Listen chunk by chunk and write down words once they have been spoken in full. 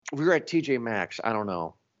we were at TJ Maxx, I don't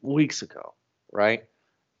know, weeks ago, right?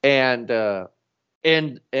 And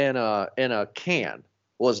in a can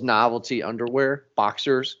was novelty underwear,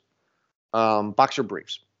 boxers, boxer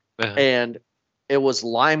briefs, Uh-huh. and it was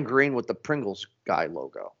lime green with the Pringles guy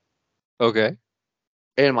logo. Okay.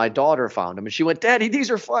 And my daughter found them, and she went, "Daddy,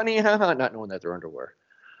 these are funny," not knowing that they're underwear.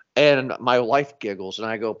 And my wife giggles, and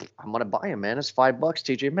I go, "I'm gonna buy them, man. It's $5,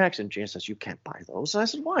 TJ Maxx." And Gina says, "You can't buy those." And I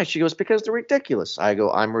said, "Why?" She goes, "Because they're ridiculous." I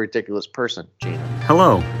go, "I'm a ridiculous person, Gina."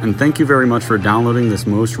 Hello, and thank you very much for downloading this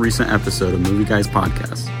most recent episode of Movie Guys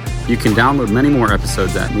Podcast. You can download many more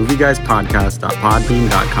episodes at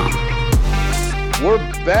movieguyspodcast.podbean.com. We're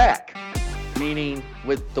back, meaning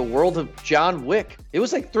with the world of John Wick. It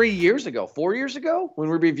was like 3 years ago, 4 years ago, when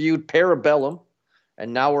we reviewed Parabellum,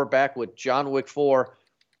 and now we're back with John Wick 4.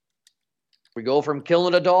 We go from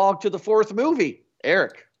killing a dog to the fourth movie.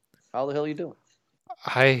 Eric, how the hell are you doing?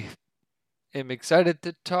 I am excited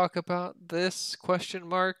to talk about this question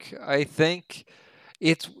mark. I think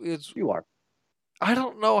it's You are. I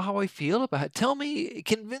don't know how I feel about it. Tell me,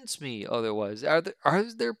 convince me otherwise. Are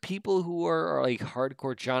there people who are like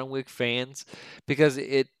hardcore John Wick fans? Because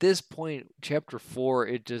at this point, chapter 4,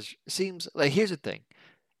 it just seems like, here's the thing.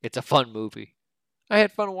 It's a fun movie. I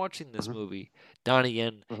had fun watching this Mhm, movie. Donnie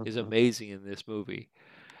Yen mhm, is mhm. amazing in this movie.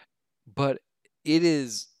 But it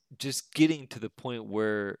is just getting to the point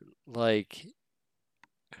where, like,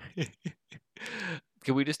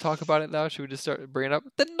 can we just talk about it now? Should we just start bringing up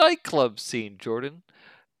the nightclub scene, Jordan?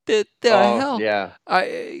 The Oh, hell? yeah.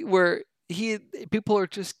 Where people are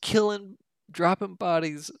just killing, dropping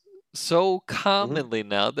bodies so Mhm, commonly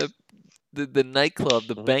now that the nightclub,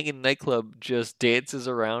 the mhm. banging nightclub, just dances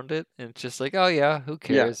around it, and it's just like, oh yeah, who Yeah.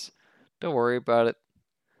 cares? Don't worry about it.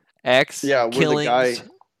 Axe Yeah, killings,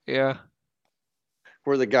 yeah,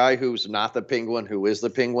 we're the guy who's not the penguin, who is the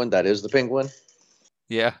penguin, that is the penguin,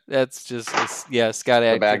 yeah. That's just yeah, Scott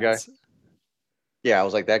the bad guy. Adkins. Yeah, I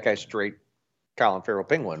was like, that guy's straight Colin Farrell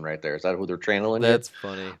penguin right there. Is that who they're channeling here? That's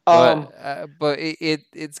funny, Um, but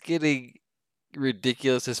it's getting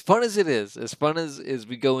ridiculous. As fun as it is, as fun as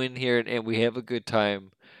we go in here and we have a good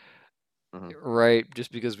time, mhm. right?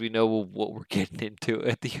 Just because we know what we're getting into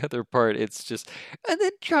at the other part, it's just. And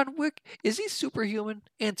then John Wick, is he superhuman?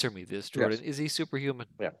 Answer me this, Yes. Jordan. Is he superhuman?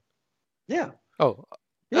 Yeah. Yeah. Oh,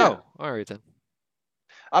 Yeah. oh, all right then.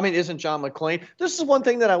 I mean, isn't John McClane? This is one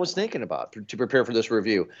thing that I was thinking about to prepare for this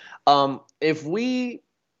review. If we,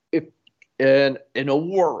 if in a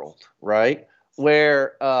world, right,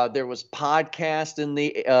 where there was podcast in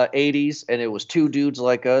the 80s and it was two dudes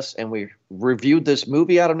like us and we reviewed this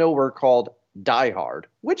movie out of nowhere called Die Hard,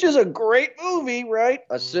 which is a great movie, right?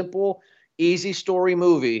 A Mhm. simple, easy story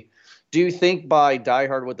movie. Do you think by Die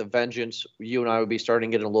Hard with a Vengeance, you and I would be starting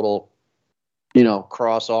getting a little,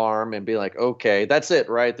 cross arm and be like, okay, that's it,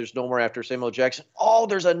 right? There's no more after Samuel Jackson. Oh,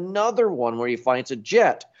 there's another one where he finds a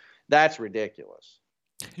jet. That's ridiculous.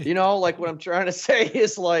 Like what I'm trying to say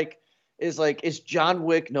is John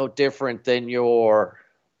Wick no different than your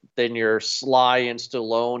Sly and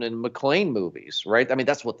Stallone and McClane movies, right? I mean,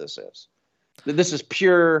 that's what this is. This is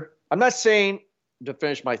pure. I'm not saying to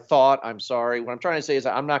finish my thought. I'm sorry. What I'm trying to say is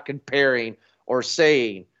that I'm not comparing or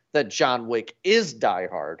saying that John Wick is Die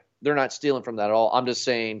Hard. They're not stealing from that at all. I'm just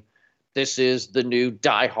saying this is the new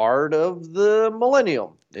Die Hard of the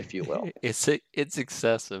millennium, if you will. It's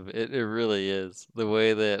excessive. It really is. The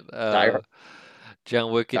way that Die Hard,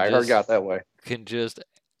 John Wick Die Hard got that way. can just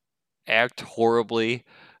act horribly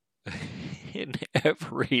in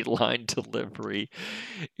every line delivery.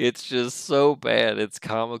 It's just so bad. It's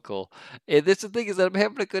comical. And that's the thing, is that I'm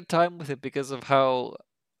having a good time with it because of how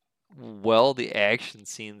well the action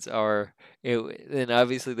scenes are. And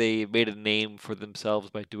obviously they made a name for themselves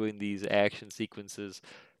by doing these action sequences.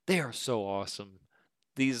 They are so awesome.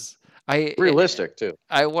 These I Realistic too.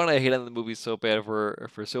 I want to hate on the movie so bad for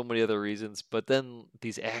so many other reasons, but then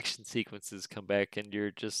these action sequences come back and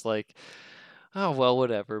you're just like, oh well,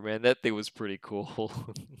 whatever, man. That thing was pretty cool.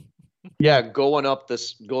 Yeah, going up the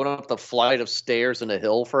flight of stairs in a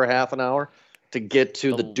hill for half an hour to get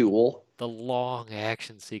to the the duel. the long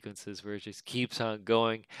action sequences where it just keeps on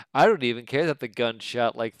going. I don't even care that the gun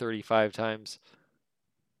shot like 35 times.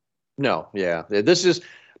 No, yeah.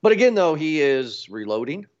 But again, though, he is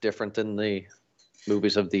reloading, different than the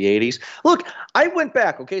movies of the 80s. Look, I went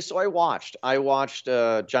back. Okay, so I watched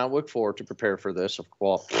John Wick 4 to prepare for this.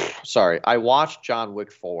 Well, sorry, I watched John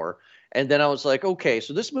Wick 4, and then I was like, okay,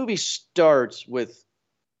 so this movie starts with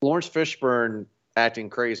Lawrence Fishburne acting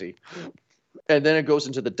crazy, and then it goes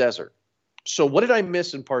into the desert. So what did I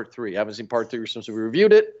miss in part 3? I haven't seen part 3 since we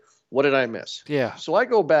reviewed it. What did I miss? Yeah. So I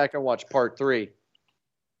go back and watch part 3.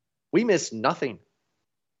 We missed nothing.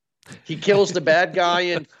 He kills the bad guy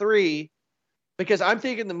in 3 because I'm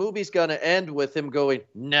thinking the movie's going to end with him going,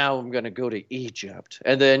 now I'm going to go to Egypt.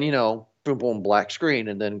 And then, boom, boom, black screen,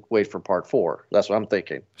 and then wait for part 4. That's what I'm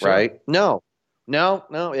thinking, Sure. right? No,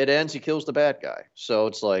 it ends. He kills the bad guy. So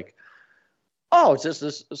it's like, oh, it's just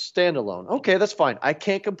this standalone. Okay, that's fine. I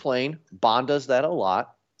can't complain. Bond does that a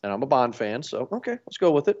lot, and I'm a Bond fan, so okay, let's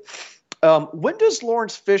go with it. When does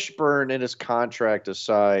Lawrence Fishburne in his contract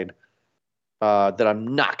decide that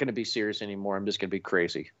I'm not going to be serious anymore? I'm just going to be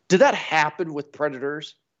crazy. Did that happen with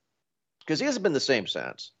Predators? Because he hasn't been the same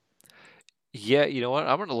since. Yeah, you know what?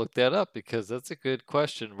 I'm going to look that up because that's a good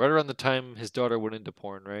question. Right around the time his daughter went into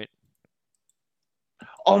porn, right?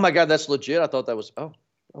 Oh my God, that's legit. I thought that was. Oh,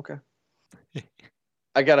 okay.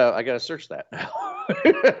 I gotta search that now.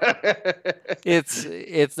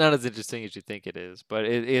 It's not as interesting as you think it is, but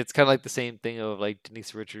it's kind of like the same thing of like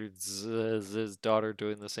Denise Richards' his daughter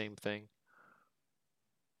doing the same thing.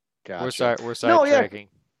 Gotcha. We're sidetracking,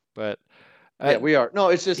 but yeah, we are. No,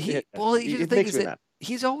 it's just here's the it thing makes is me that mad.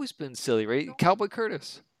 he's always been silly, right? Cowboy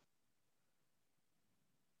Curtis.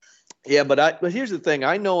 Yeah, but here's the thing.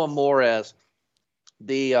 I know him more as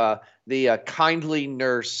the kindly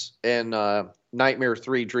nurse in Nightmare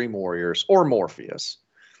 3 Dream Warriors or Morpheus.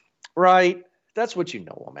 Right? That's what you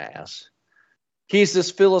know him as. He's this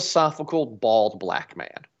philosophical bald black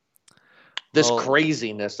man. This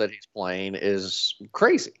craziness that he's playing is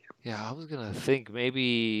crazy. Yeah, I was gonna think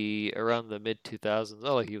maybe around the mid 2000s.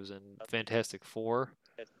 Oh, like he was in Fantastic Four.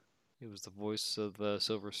 He was the voice of the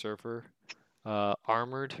Silver Surfer.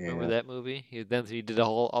 Armored, remember that movie? He did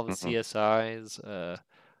all the CSIs.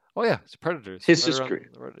 Oh yeah, it's Predators. His history.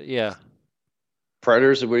 Yeah.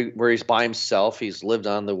 Predators, where he's by himself. He's lived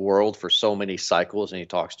on the world for so many cycles, and he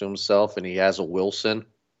talks to himself, and he has a Wilson.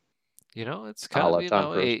 It's kind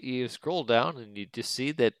of, you scroll down and you just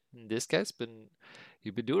see that this guy's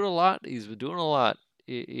he's been doing a lot. He's been doing a lot,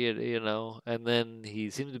 and then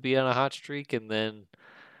he seems to be on a hot streak, and then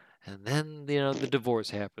the divorce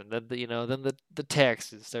happened. Then then the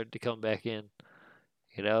taxes started to come back in.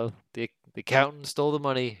 The accountant stole the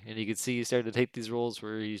money, and you could see he started to take these roles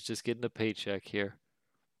where he's just getting a paycheck here.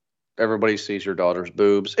 Everybody sees your daughter's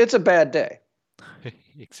boobs. It's a bad day.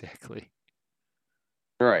 Exactly.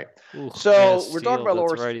 Right. Ooh, so we're talking about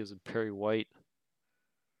Lawrence. That's right. He was Perry White.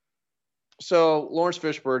 So Lawrence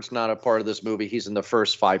Fishburne's not a part of this movie. He's in the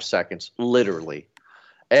first 5 seconds, literally.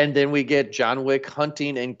 And then we get John Wick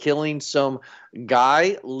hunting and killing some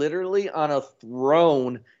guy literally on a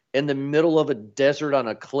throne in the middle of a desert on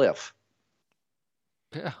a cliff.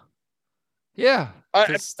 Yeah. Yeah.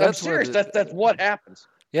 I'm serious. That's what happens.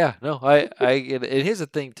 Yeah. No, and here's the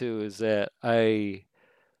thing too, is that I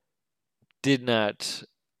did not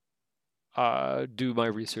do my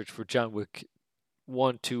research for John Wick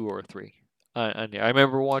 1, 2, or 3. I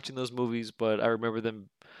remember watching those movies, but I remember them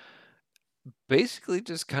basically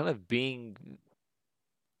just kind of being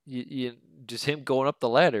just him going up the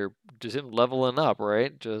ladder, just him leveling up,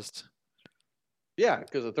 right? Just yeah,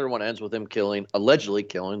 because the third one ends with him allegedly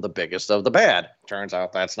killing the biggest of the bad. Turns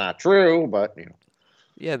out that's not true, but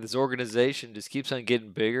yeah, this organization just keeps on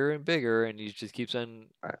getting bigger and bigger, and he just keeps on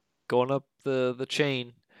going up the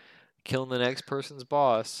chain, killing the next person's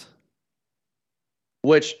boss.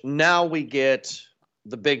 Which now we get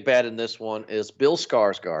the big bad in this one is Bill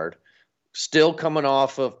Skarsgård, still coming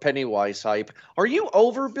off of Pennywise hype. Are you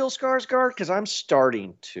over Bill Skarsgård? Because I'm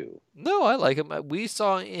starting to. No, I like him. We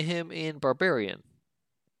saw him in Barbarian.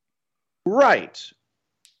 Right.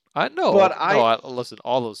 I know. But listen,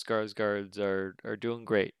 all those Skarsgårds are doing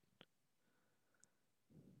great.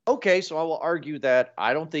 Okay, so I will argue that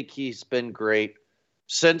I don't think he's been great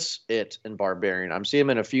since it in Barbarian. I'm seeing him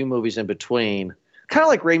in a few movies in between. Kind of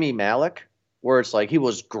like Rami Malek, where it's like he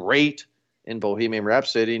was great in Bohemian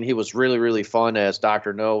Rhapsody, and he was really, really fun as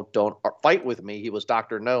Dr. No, Don't Fight With Me. He was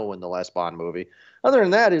Dr. No in the last Bond movie. Other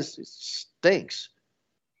than that, it stinks.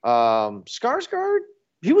 Skarsgård,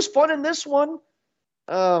 he was fun in this one.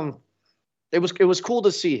 It was cool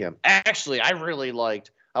to see him. Actually, I really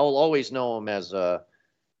liked, I will always know him as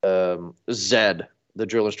Zed, the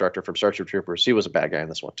drill instructor from Starship Troopers. He was a bad guy in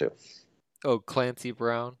this one, too. Oh, Clancy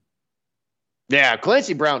Brown? Yeah,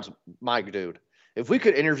 Clancy Brown's my dude. If we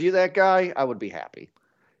could interview that guy, I would be happy.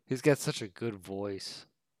 He's got such a good voice.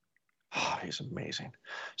 Oh, he's amazing.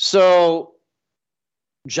 So,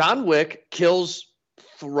 John Wick kills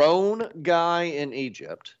throne guy in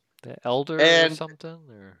Egypt. The Elder or something?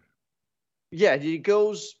 Or... Yeah, he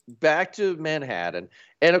goes back to Manhattan.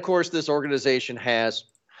 And, of course, this organization has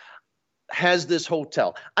this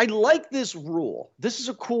hotel. I like this rule. This is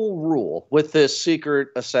a cool rule with this secret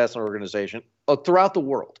assassin organization throughout the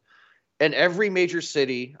world. in every major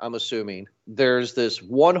city, I'm assuming, there's this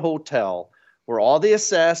one hotel where all the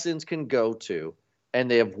assassins can go to, and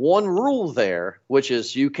they have one rule there, which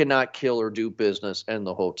is you cannot kill or do business in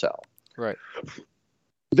the hotel. Right.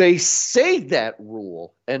 They say that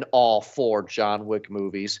rule in all 4 John Wick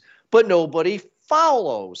movies, but nobody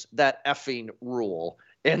follows that effing rule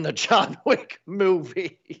in the John Wick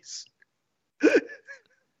movies.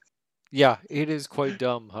 Yeah, it is quite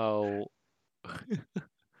dumb how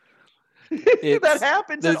that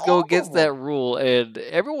happens in let's go all against of them. that rule, and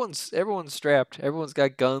everyone's strapped. Everyone's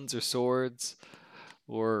got guns or swords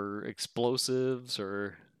or explosives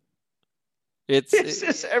or It's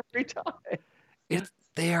just every time.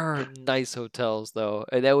 They are nice hotels though,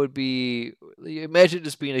 and that would be imagine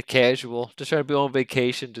just being a casual, just trying to be on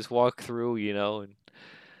vacation, just walk through, and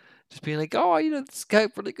just being like, oh, this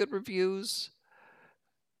got really good reviews.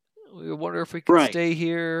 We wonder if we could Right. stay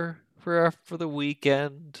here for the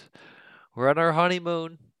weekend. We're on our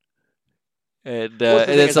honeymoon. And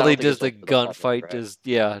then suddenly just a gunfight, right? just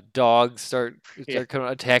dogs start kind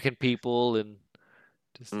of attacking people, and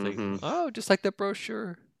just just like that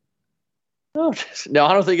brochure. No,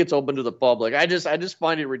 I don't think it's open to the public. I just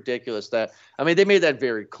find it ridiculous that they made that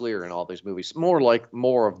very clear in all these movies.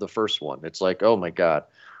 More of the first one. It's like, oh my god,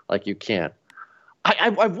 like you can't.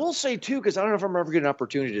 I will say too, because I don't know if I'm ever getting an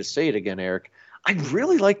opportunity to say it again, Eric. I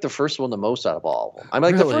really like the first one the most out of all of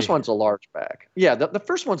them. The first one's a large bag. Yeah, the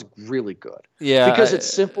first one's really good. Yeah, because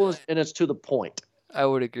it's simple and it's to the point. I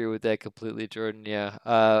would agree with that completely, Jordan.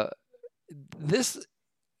 Yeah,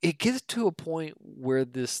 it gets to a point where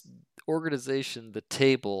this organization, the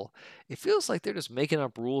table, it feels like they're just making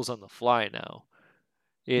up rules on the fly now.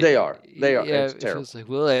 They are. Yeah, it's it terrible. feels like,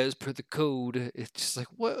 well, as per the code, it's just like,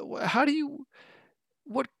 what how do you?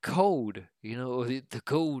 What code? The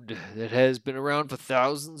code that has been around for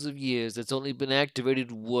thousands of years, that's only been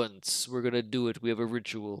activated once. We're going to do it. We have a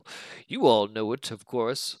ritual. You all know it, of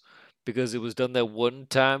course, because it was done that one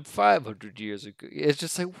time 500 years ago. It's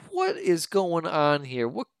just like, what is going on here?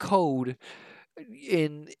 What code?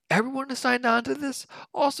 And everyone is signed on to this?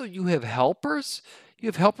 Also, you have helpers? You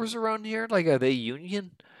have helpers around here? Like, are they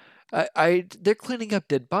union? They're cleaning up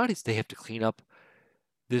dead bodies. They have to clean up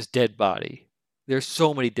this dead body. There's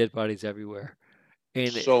so many dead bodies everywhere,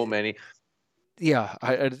 and so many. Yeah,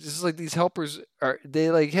 I just like these helpers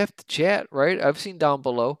they like have to chat, right? I've seen Down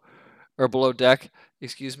Below or Below Deck,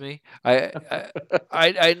 excuse me.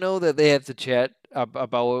 I know that they have to chat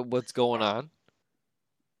about what's going on.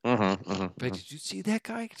 But did you see that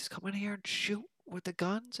guy just come in here and shoot with the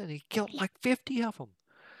guns, and he killed like 50 of them?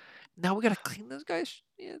 Now we gotta clean those guys.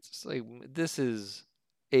 Yeah, it's just like this is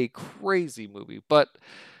a crazy movie, but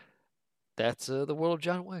that's the world of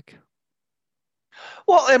John Wick.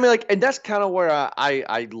 Well, and that's kind of where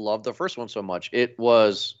I love the first one so much. It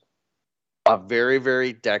was a very,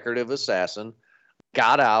 very decorative assassin,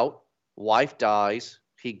 got out, wife dies,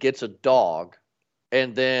 he gets a dog,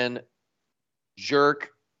 and then jerk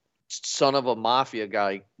son of a mafia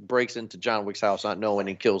guy breaks into John Wick's house not knowing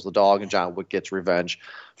and kills the dog, and John Wick gets revenge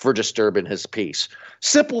for disturbing his peace.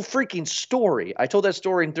 Simple freaking story. I told that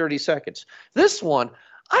story in 30 seconds. This one,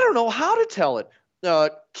 I don't know how to tell it.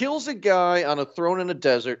 Kills a guy on a throne in a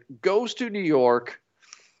desert, goes to New York.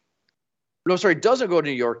 No, sorry, doesn't go to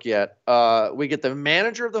New York yet. We get the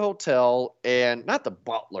manager of the hotel, and not the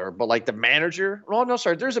butler, but like the manager. Oh, no,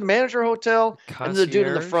 sorry. There's a manager hotel, and the dude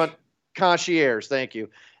in the front, concierge, thank you.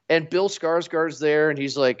 And Bill Skarsgård's there, and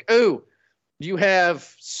he's like, oh, you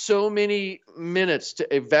have so many minutes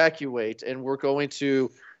to evacuate, and we're going to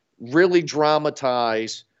really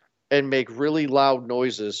dramatize and make really loud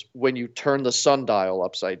noises when you turn the sundial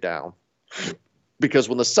upside down. Because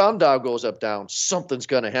when the sundial goes up down, something's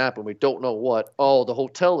going to happen. We don't know what. Oh, the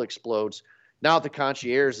hotel explodes. Now the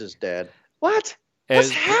concierge is dead. What?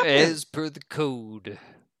 What's happening? As per the code.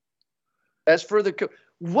 As for the code.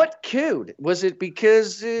 What code? Was it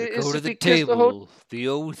because... the code of the table. The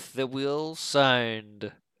oath that we all signed.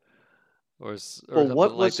 Or something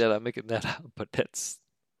like that. I'm making that up, but that's...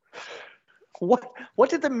 What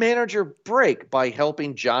did the manager break by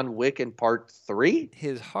helping John Wick in part 3?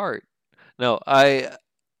 His heart. No,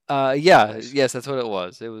 yes, that's what it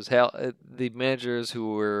was. It was the managers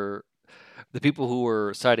who were the people who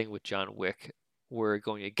were siding with John Wick were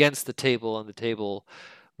going against the table, and the table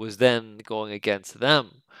was then going against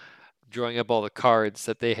them, drawing up all the cards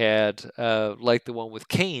that they had, like the one with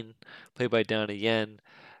Kane, played by Donnie Yen,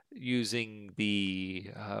 using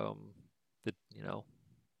the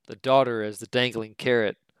daughter as the dangling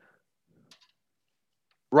carrot.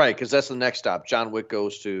 Right, because that's the next stop. John Wick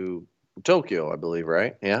goes to Tokyo, I believe,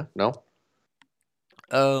 right? Yeah? No?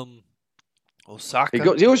 Osaka? He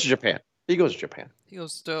goes to Japan. He goes to Japan. He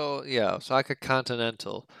goes still, yeah, Osaka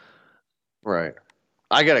Continental. Right.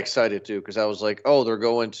 I got excited too because I was like, oh, they're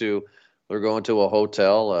going to a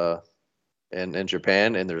hotel in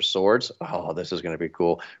Japan and there's swords. Oh, this is going to be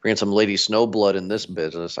cool. We're getting some Lady Snowblood in this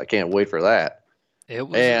business. I can't wait for that. It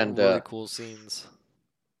was And really cool scenes.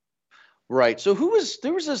 right. So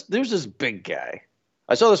there was this big guy.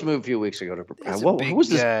 I saw this movie a few weeks ago. Who was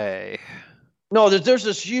this guy? No, there's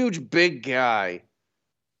this huge big guy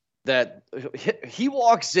that he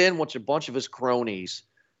walks in with a bunch of his cronies,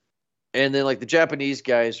 and then like the Japanese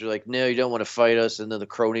guys are like, "No, you don't want to fight us," and then the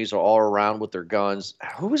cronies are all around with their guns.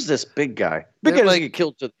 Who is this big guy? Big guy doesn't get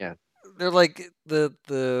killed to the end. They're like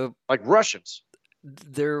the Like Russians.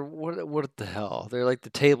 They're what the hell? They're like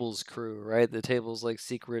the tables crew, right? The tables like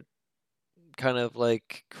secret kind of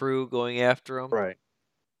like crew going after them. Right.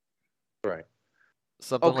 Right.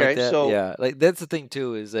 Something like that. So Yeah, like that's the thing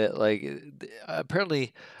too, is that like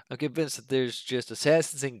apparently I'm convinced that there's just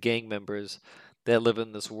assassins and gang members that live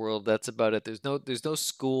in this world. That's about it. There's no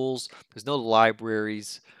schools, there's no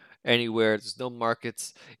libraries anywhere, there's no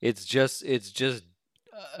markets. It's just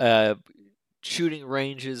uh shooting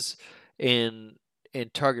ranges and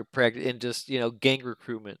target practice and just, gang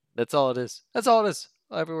recruitment. That's all it is. That's all it is.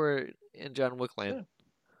 Everywhere in John Wick land.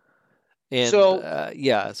 Yeah. And So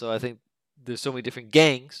so I think there's so many different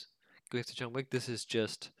gangs going to John Wick. This is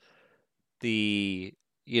just the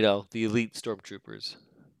the elite stormtroopers.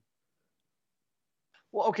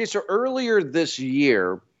 well, okay. So earlier this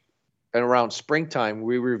year, and around springtime,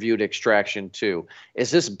 we reviewed Extraction 2.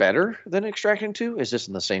 Is this better than Extraction 2? Is this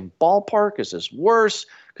in the same ballpark? Is this worse?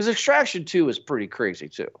 Because Extraction 2 is pretty crazy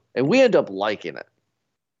too, and we end up liking it.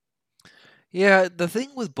 Yeah, the thing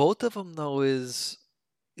with both of them though is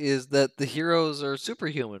that the heroes are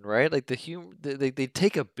superhuman, right? Like they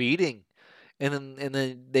take a beating and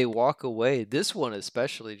then they walk away. This one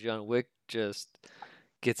especially, John Wick just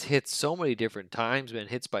gets hit so many different times, man.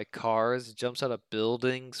 Hits by cars, jumps out of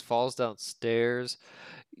buildings, falls down stairs,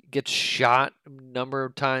 gets shot a number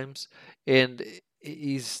of times, and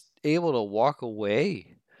he's able to walk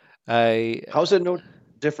away. I How's it no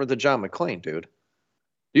different than John McClane, dude?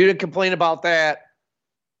 You didn't complain about that.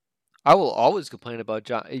 I will always complain about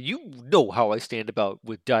John. You know how I stand about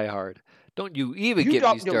with Die Hard. Don't you even You get me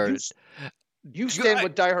don't know started. you stand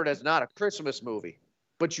with Die Hard as not a Christmas movie,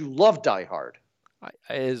 but you love Die Hard.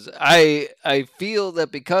 I feel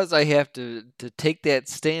that because I have to take that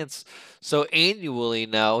stance so annually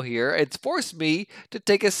now here, it's forced me to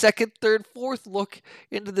take a second, third, fourth look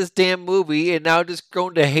into this damn movie, and now just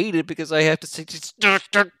grown to hate it because I have to say it's not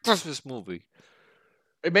a Christmas movie.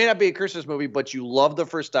 It may not be a Christmas movie, but you love the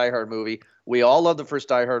first Die Hard movie. We all love the first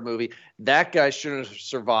Die Hard movie. That guy shouldn't have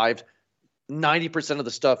survived 90% of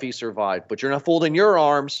the stuff he survived, but you're not folding your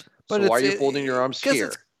arms. But so why are you folding your arms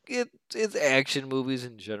here? It's action movies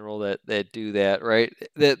in general that do that, right?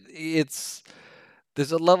 There's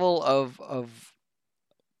a level of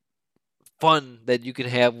fun that you can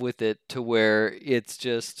have with it to where it's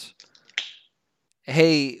just,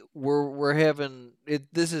 hey, we're having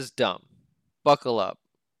it. This is dumb. Buckle up.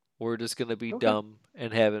 We're just gonna be dumb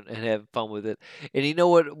and have fun with it. And you know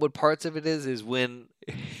what parts of it is when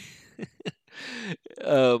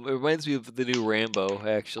it reminds me of the new Rambo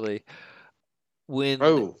actually. When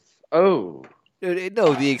Oh.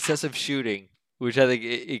 no, the excessive shooting, which I think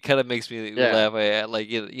it kind of makes me laugh at. Like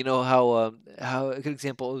you know how a good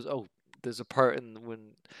example is, there's a part in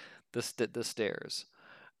when the stairs,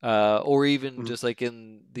 or even just like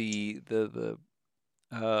in the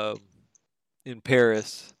in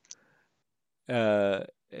Paris, at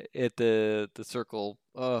the circle.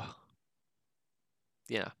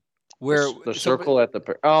 Yeah, where the circle at the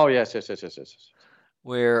oh yes.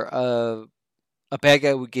 Where a bad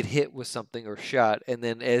guy would get hit with something or shot, and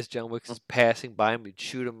then as John Wick is passing by him, he'd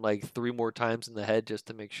shoot him like 3 more times in the head just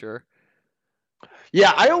to make sure.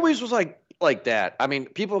 Yeah, I always was like that. I mean,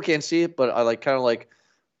 people can't see it, but I like kind of like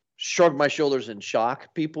shrug my shoulders in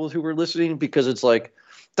shock. People who were listening, because it's like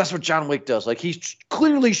that's what John Wick does. Like he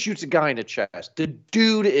clearly shoots a guy in the chest. The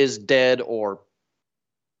dude is dead or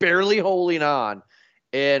barely holding on,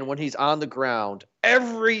 and when he's on the ground,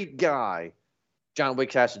 every guy John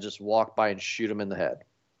Wick has to just walk by and shoot him in the head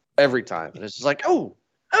every time. And it's just like, oh,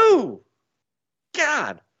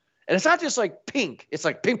 God. And it's not just like pink. It's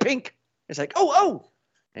like pink, pink. It's like, oh.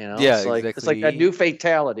 You know, yeah, it's like, exactly. It's like that new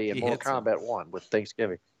fatality in Mortal Kombat 1 with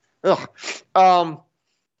Thanksgiving. Ugh.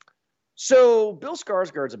 So Bill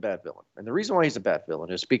Skarsgård's a bad villain. And the reason why he's a bad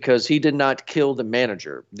villain is because he did not kill the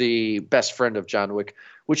manager, the best friend of John Wick,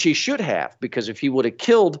 which he should have, because if he would have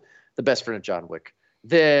killed the best friend of John Wick,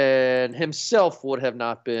 then himself would have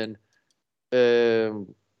not been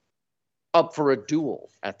up for a duel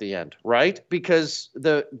at the end, right? Because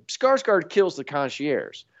the Skarsgård kills the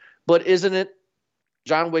concierge, but isn't it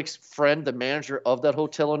John Wick's friend, the manager of that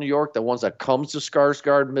hotel in New York, the ones that comes to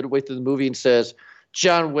Skarsgård midway through the movie and says,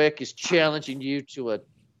 John Wick is challenging you to a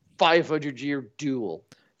 500-year duel.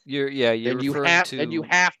 You're and referring you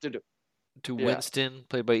have to do. to Yeah. Winston,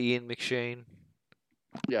 played by Ian McShane.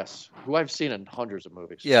 Yes, who I've seen in hundreds of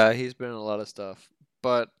movies. Yeah, he's been in a lot of stuff,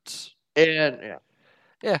 but And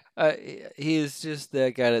he is just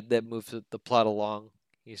that guy that moves the plot along.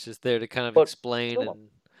 He's just there to kind of but explain kill him. and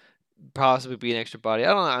possibly be an extra body.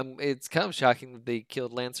 I don't know. It's kind of shocking that they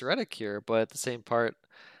killed Lance Reddick here, but at the same part,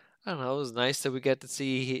 I don't know. It was nice that we got to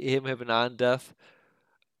see him have an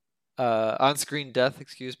on-screen death.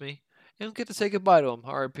 Excuse me, and get to say goodbye to him.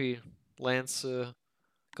 R.I.P. Lance,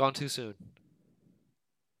 gone too soon.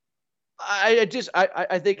 I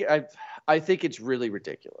think it's really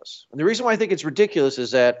ridiculous. And the reason why I think it's ridiculous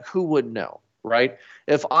is that who would know, right?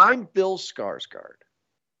 If I'm Bill Skarsgård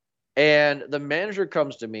and the manager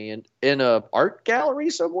comes to me in a art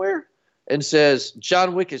gallery somewhere and says,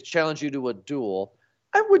 John Wick has challenged you to a duel,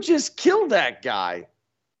 I would just kill that guy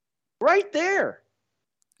right there.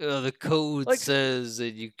 The code says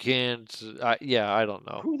that you can't. I don't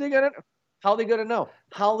know. How they gonna know?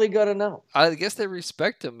 How they gonna know? I guess they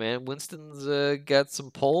respect him, man. Winston's got some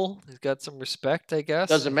pull. He's got some respect, I guess.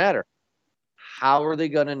 Doesn't matter. How are they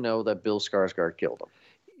gonna know that Bill Skarsgård killed him?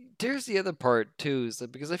 There's the other part too, is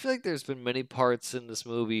that because I feel like there's been many parts in this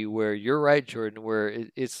movie where you're right, Jordan, where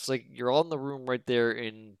it's like you're all in the room right there,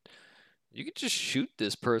 and you could just shoot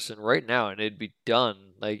this person right now, and it'd be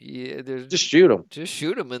done. Like, just shoot him. Just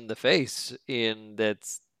shoot him in the face, and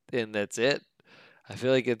that's it. I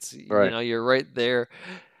feel like it's right. You're right there,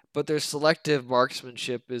 but their selective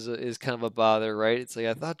marksmanship is kind of a bother, right? It's like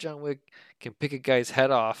I thought John Wick can pick a guy's head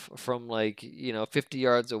off from 50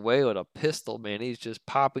 yards away with a pistol, man. He's just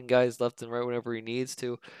popping guys left and right whenever he needs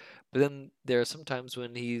to. But then there are some times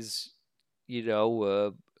when he's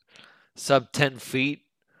sub 10 feet,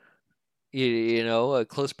 a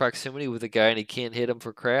close proximity with a guy, and he can't hit him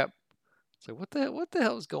for crap. So what the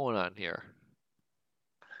hell is going on here?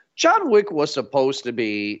 John Wick was supposed to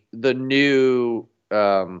be the new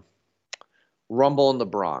Rumble in the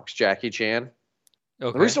Bronx, Jackie Chan.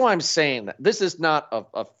 Okay. The reason why I'm saying that, this is not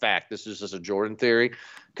a fact, this is just a Jordan theory,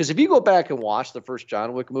 because if you go back and watch the first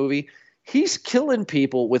John Wick movie, he's killing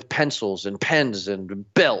people with pencils and pens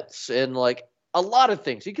and belts and like a lot of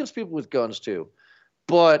things. He kills people with guns too.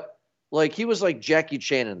 But like he was like Jackie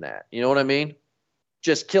Chan in that. You know what I mean?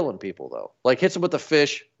 Just killing people though. Like hits them with the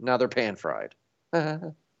fish, now they're pan fried.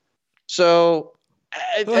 So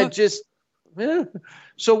I just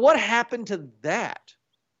so what happened to that?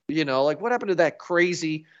 Like what happened to that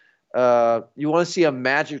crazy you want to see a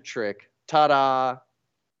magic trick, ta-da,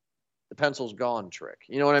 the pencil's gone trick.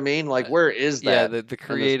 You know what I mean? Like where is that? Yeah, the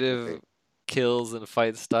creative kills and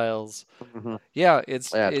fight styles. Mm-hmm. Yeah, it's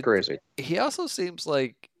crazy. He also seems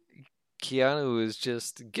like Keanu is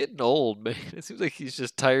just getting old, man. It seems like he's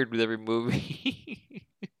just tired with every movie.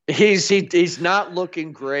 He's not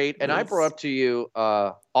looking great. And I brought up to you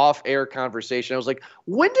off-air conversation. I was like,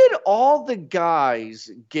 when did all the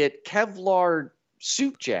guys get Kevlar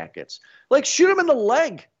suit jackets? Like, shoot him in the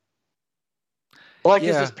leg. Like,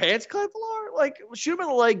 is his pants Kevlar? Like, shoot him in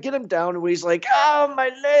the leg, get him down, and when he's like, oh,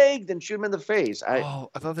 my leg, then shoot him in the face. I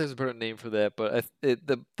thought there was a better name for that, but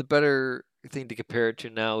the better thing to compare it to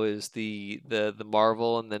now is the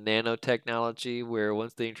Marvel and the nanotechnology, where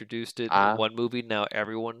once they introduced it in one movie, now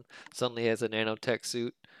everyone suddenly has a nanotech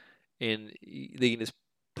suit, and they can just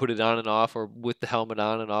put it on and off, or with the helmet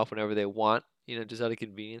on and off whenever they want, just out of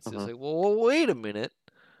convenience. It's like, well, wait a minute.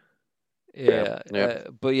 Yeah.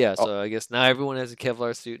 But yeah, so I guess now everyone has a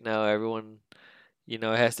Kevlar suit. Now everyone, it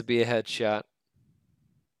has to be a headshot.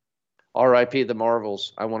 R.I.P. the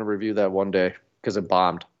Marvels. I want to review that one day because it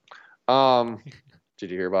bombed. Did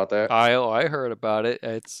you hear about that? I heard about it.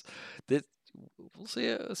 We'll see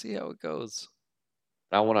how it goes.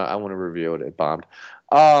 I want to review it. It bombed.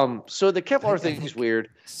 So the Kevlar thing is weird.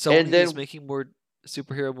 Sony is making more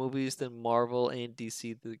superhero movies than Marvel and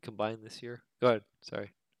DC combined this year. Go ahead.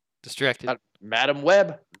 Sorry. Distracted. Madam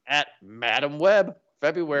Web at Madam Web,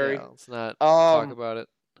 February. Yeah, let's not talk about it.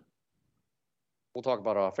 We'll talk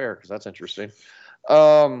about it off air because that's interesting.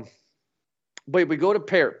 Wait, we go to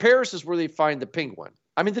Paris. Paris is where they find the penguin.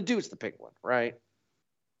 I mean, the dude's the penguin, right?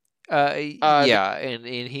 Yeah, and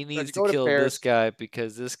he needs to kill this guy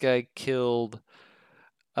because this guy killed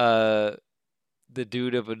the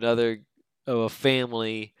dude of a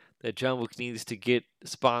family that John Wick needs to get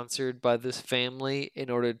sponsored by this family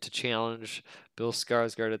in order to challenge Bill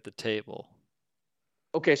Skarsgård at the table.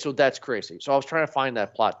 Okay, so that's crazy. So I was trying to find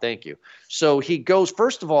that plot. Thank you. So he goes,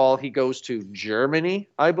 first of all, he goes to Germany,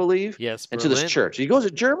 I believe, Yes, and to this Berlin. church. He goes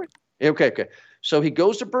to Germany. Okay. So he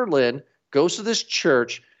goes to Berlin, goes to this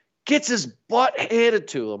church, gets his butt handed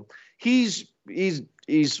to him. He's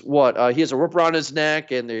what? He has a rope around his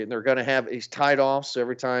neck, and they're gonna have he's tied off. So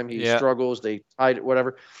every time he Yeah. struggles, they tied it,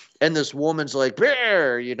 whatever. And this woman's like,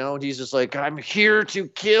 "Bear," and he's just like, "I'm here to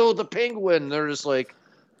kill the penguin." And they're just like,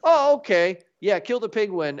 "Oh, okay. Yeah, kill the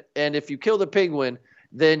penguin. And if you kill the penguin,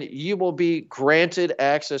 then you will be granted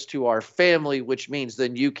access to our family, which means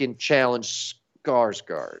then you can challenge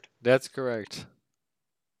Skarsgård." That's correct.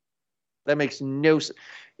 That makes no sense.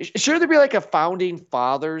 Should there be like a founding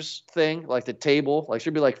fathers thing, like the table? Like,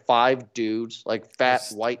 should be like 5 dudes, like fat,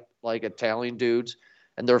 white, like Italian dudes,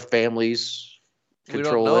 and their families We don't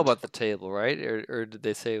control know it? about the table, right? Or did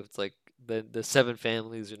they say it's like the 7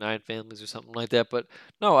 families or 9 families or something like that? But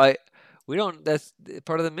no, we don't. That's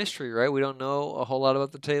part of the mystery, right? We don't know a whole lot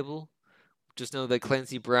about the table. Just know that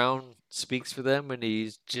Clancy Brown speaks for them, and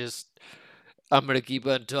he's just, I'm gonna keep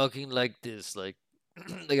on talking like this. Like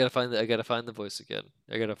I gotta find the voice again.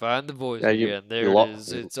 I gotta find the voice Yeah, again. you There it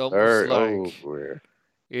is. It's almost like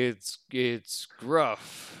it's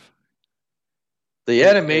gruff. the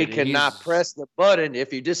enemy And cannot he's press the button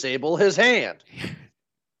if you disable his hand.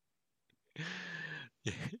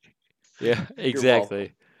 yeah, You're welcome.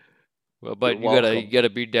 exactly. Well, but You're welcome. you gotta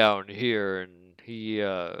be down here, and he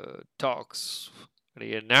talks and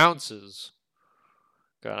he announces.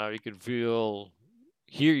 Kind of,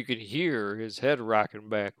 you can hear his head rocking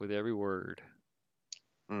back with every word.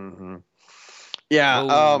 Mm-hmm. Yeah.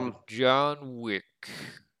 Oh, John Wick.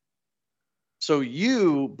 So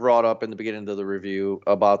you brought up in the beginning of the review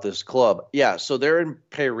about this club. Yeah. So they're in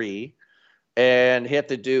Paris, and he has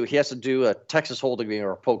to do a Texas Hold'em game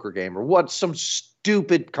or a poker game or some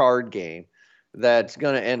stupid card game that's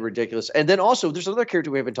going to end ridiculous. And then also, there's another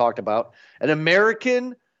character we haven't talked about, an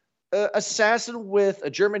American assassin with a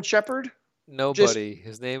German Shepherd. Nobody.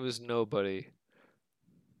 His name is Nobody.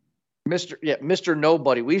 Mr.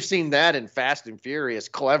 Nobody. We've seen that in Fast and Furious.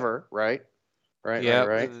 Clever, right? Right.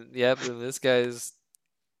 Yep. And this guy's,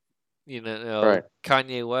 Right.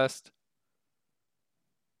 Kanye West.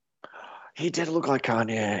 He did look like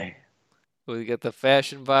Kanye. Well, you get the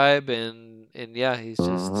fashion vibe, and yeah, he's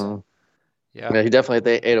just Yeah, he definitely had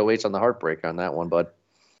the 808s on the heartbreak on that one, bud.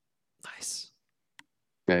 Nice.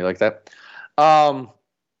 Yeah, you like that?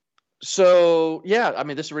 So yeah, I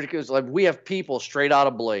mean, this is ridiculous. Like, we have people straight out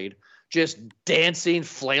of Blade just dancing,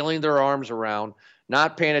 flailing their arms around,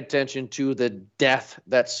 not paying attention to the death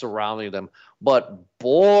that's surrounding them. But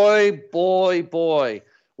boy,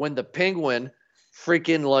 when the penguin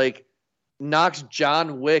freaking like knocks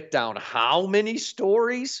John Wick down how many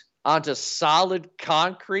stories onto solid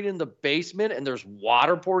concrete in the basement, and there's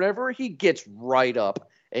water poured everywhere, he gets right up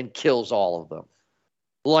and kills all of them.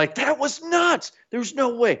 Like, that was nuts. There's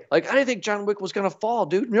no way. Like, I didn't think John Wick was gonna fall,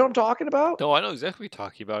 dude. You know what I'm talking about? No, I know exactly what you're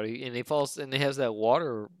talking about. And he falls, and he has that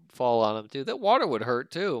water fall on him too. That water would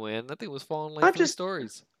hurt too, man. That thing was falling like 3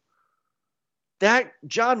 stories. That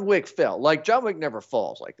John Wick fell. Like, John Wick never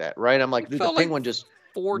falls like that, right? I'm like, dude, the penguin just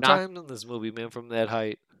 4 times in this movie, man, from that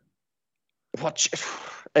height. Well,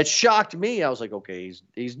 it shocked me. I was like, okay,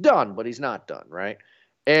 he's done, but he's not done, right?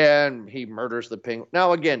 And he murders the penguin.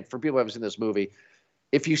 Now, again, for people who haven't seen this movie,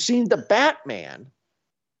 if you've seen the Batman,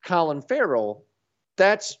 Colin Farrell,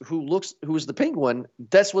 that's who's the penguin.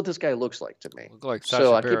 That's what this guy looks like to me. Look like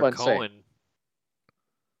Sacha Baron Cohen.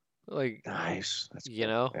 Like, nice. That's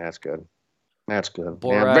good. That's good.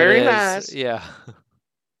 Yeah, very nice. Yeah.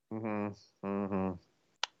 I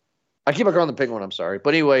keep on calling the penguin. I'm sorry,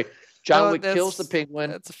 but anyway, John Wick kills the penguin.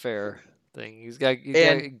 That's a fair thing. He's got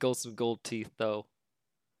some gold teeth though.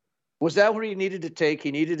 Was that what he needed to take?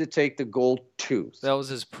 He needed to take the gold tooth. That was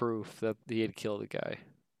his proof that he had killed a guy.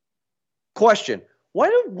 Question: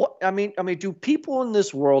 do people in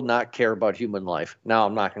this world not care about human life? Now,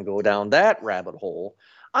 I'm not going to go down that rabbit hole.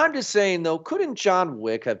 I'm just saying, though, couldn't John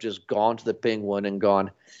Wick have just gone to the penguin and gone,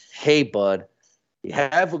 "Hey, bud, you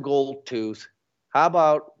have a gold tooth. How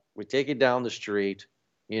about we take it down the street?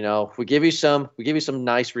 We give you some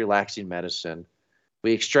nice, relaxing medicine.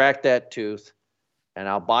 We extract that tooth, and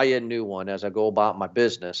I'll buy you a new one as I go about my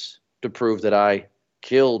business to prove that I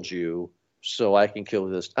killed you, so I can kill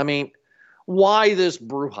this." I mean, why this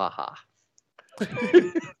brouhaha?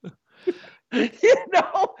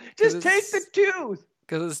 Just take the tooth.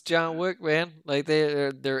 Because it's John Wick, man. Like,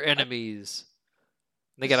 they're enemies.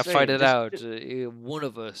 They gotta fight it out. One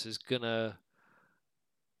of us is gonna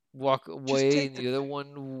walk away, and the other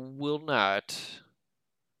one will not.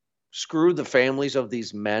 Screw the families of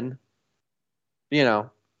these men. You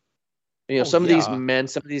know, Oh some of these yeah, men,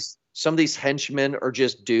 some of these henchmen are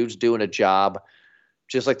just dudes doing a job,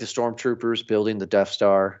 just like the stormtroopers building the Death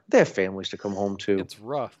Star. They have families to come home to. it's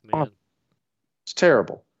rough, Oh, man. it's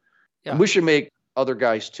terrible. And Yeah. we should make other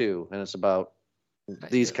guys too, and it's about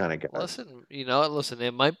these kind of guys. Listen, listen.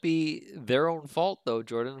 It might be their own fault though,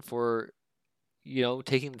 Jordan, for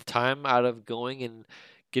taking the time out of going and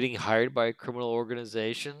getting hired by a criminal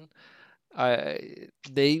organization.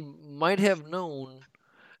 They might have known,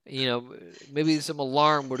 maybe some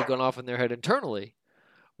alarm would have gone off in their head internally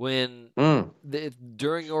when Mm,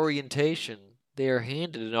 during orientation they are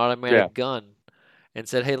handed an yeah, automatic gun and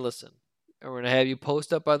said, "Hey, listen, we're gonna have you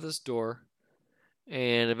post up by this door,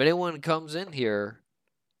 and if anyone comes in here,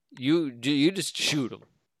 you just shoot them.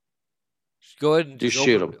 Go ahead and you just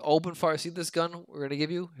shoot them. open fire. See this gun we're gonna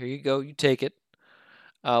give you? Here you go. You take it.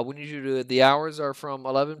 We need you to. The hours are from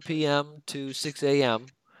 11 p.m. to 6 a.m.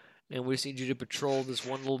 and we just need you to patrol this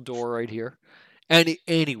one little door right here.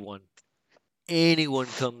 Anyone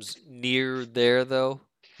comes near there though,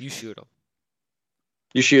 you shoot them.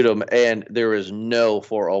 You shoot them, and there is no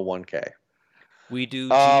 401k. We do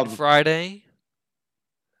Jean Um, Friday.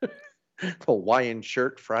 Hawaiian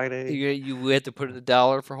shirt Friday. You have to put in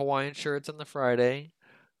 $1 for Hawaiian shirts on the Friday.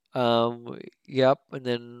 Yep, and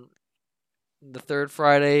then the third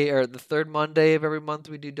Friday or the third Monday of every month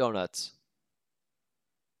we do donuts.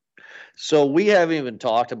 So we haven't even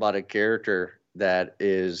talked about a character that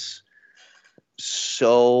is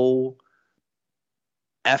so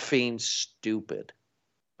effing stupid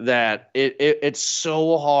that it's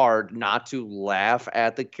so hard not to laugh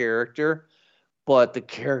at the character, but the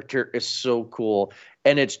character is so cool.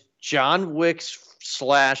 And it's John Wick's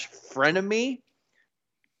slash frenemy,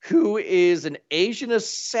 who is an Asian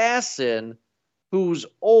assassin who's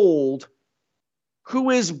old, who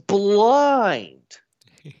is blind.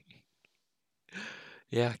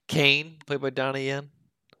 Yeah, Kane, played by Donnie Yen.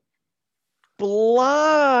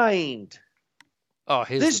 Blind. Oh,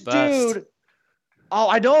 he's This the best. dude. Oh,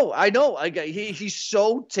 I know. He's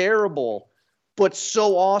so terrible, but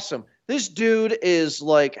so awesome. This dude is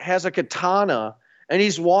like has a katana, and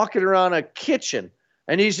he's walking around a kitchen,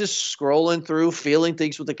 and he's just scrolling through, feeling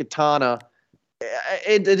things with the katana.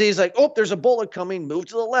 And he's like, "Oh, there's a bullet coming. Move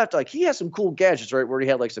to the left." Like he has some cool gadgets, right? Where he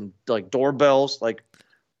had like some like doorbells, like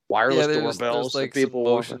wireless doorbells. There's like so people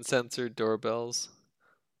some motion sensor doorbells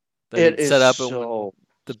that It he'd set is up, and when so.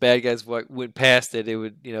 the bad guys went past it, it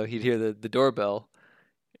would he'd hear the doorbell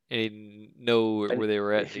and he'd know And where they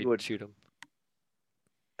were at, and he he'd would. shoot them.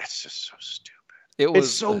 It's just so stupid. It It's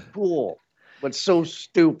was so cool, but so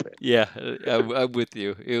stupid. yeah, I'm with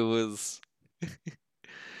you. It was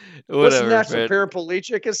Wasn't whatever, that some man.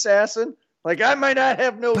 paraplegic assassin? Like I might not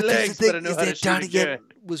have no But that's the legs, but I thing know is how to that shoot a Donnie Yen gun.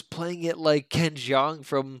 was playing it like Ken Jeong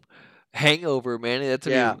from Hangover, man. That's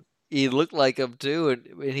what Yeah, he looked like him too,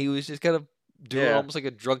 and he was just kind of doing yeah. almost like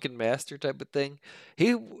a drunken master type of thing.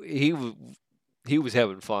 He was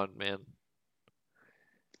having fun, man.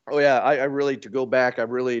 Oh yeah, I really to go back. I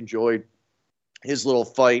really enjoyed his little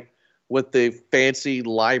fight with the fancy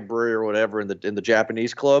library or whatever in the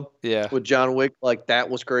Japanese club Yeah, with John Wick. Like that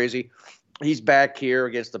was crazy. He's back here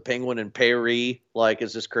against the Penguin and Perry. Like,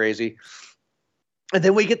 it's just crazy. And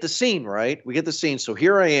then we get the scene, right? We get the scene. So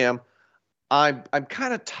here I am. I'm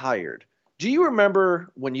kind of tired. Do you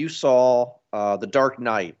remember when you saw The Dark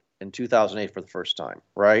Knight in 2008 for the first time,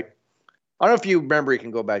 right? I don't know if you remember, you can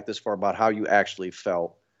go back this far about how you actually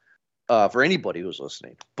felt for anybody who's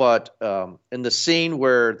listening. But in the scene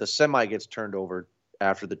where the semi gets turned over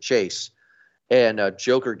after the chase and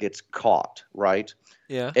Joker gets caught, right?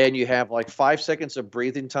 yeah, And you have like 5 seconds of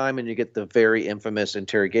breathing time and you get the very infamous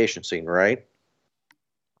interrogation scene, right?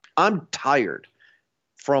 I'm tired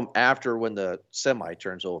from after when the semi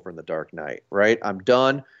turns over in The Dark Knight, right? I'm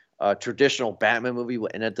done. Traditional Batman movie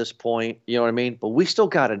would end at this point, you know what I mean? But we still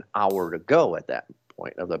got an hour to go at that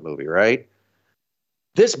point of the movie, right?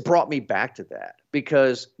 This brought me back to that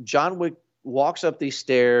because John Wick walks up these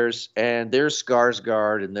stairs and there's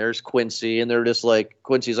Skarsgård and there's Quincy and they're just like,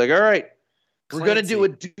 Quincy's like, all right, we're going to do a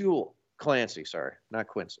duel. Clancy, sorry, not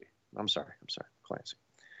Quincy. I'm sorry, Clancy.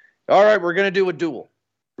 All right, we're going to do a duel.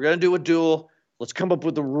 We're going to do a duel. Let's come up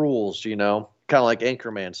with the rules, kind of like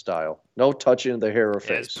Anchorman style. No touching the hair or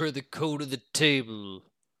face. as per the code of the table.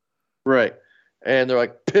 Right. And they're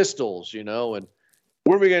like pistols, and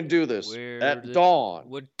where are we going to do this? At dawn.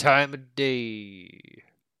 What time of day?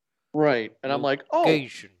 Right. And I'm like, oh.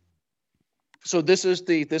 Location. So this is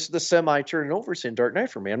the semi turning over in Dark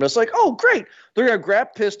Knight for me. I'm just like, oh great, they're gonna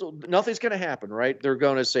grab pistol. Nothing's gonna happen, right? They're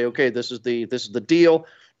gonna say, okay, this is the deal.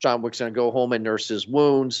 John Wick's gonna go home and nurse his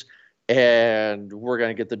wounds, and we're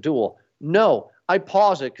gonna get the duel. No, I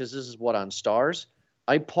pause it because this is what on Stars.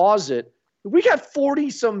 I pause it. We got 40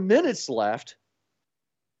 some minutes left.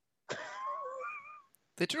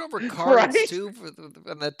 They turn over cards Right? too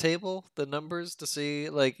on that table, the numbers to see,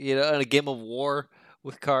 like, in a game of war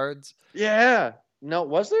with cards. Yeah. No,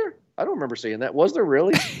 was there? I don't remember seeing that. Was there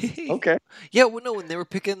really? Okay. Yeah, well, no, when they were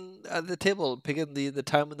picking at the table, picking the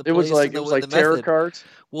time and the It was place like and it was the like tarot method. cards.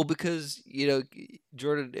 Well, because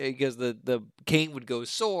Jordan, because the king would go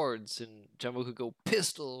swords and John Wick would go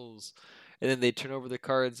pistols, and then they turn over the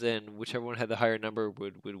cards, and whichever one had the higher number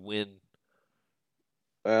would win.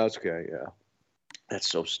 That's okay. Yeah. That's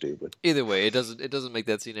so stupid. Either way, it doesn't make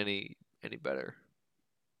that scene any better.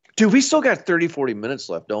 Dude, we still got 30, 40 minutes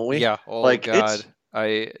left, don't we? Yeah. Oh Like God.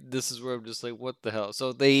 This is where I'm just like, what the hell?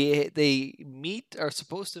 So they are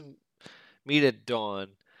supposed to meet at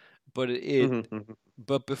dawn, but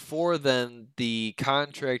but before then the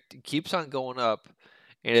contract keeps on going up,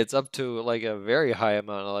 and it's up to like a very high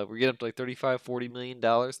amount. Like we're getting up to like 35-40 million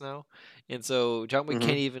dollars now, and so John Wick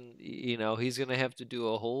can't even, he's gonna have to do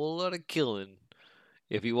a whole lot of killing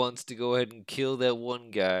if he wants to go ahead and kill that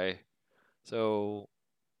one guy. So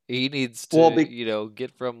he needs to, well,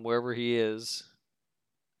 get from wherever he is.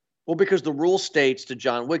 well, because the rule states to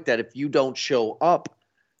John Wick that if you don't show up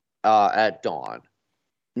at dawn,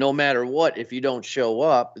 no matter what, if you don't show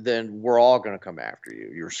up, then we're all going to come after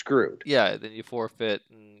you. You're screwed. Yeah, then you forfeit,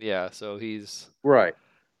 and yeah, so he's Right.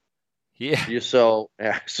 yeah. So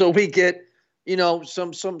we get,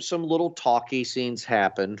 some little talky scenes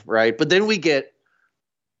happen, right? But then we get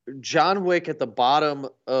John Wick at the bottom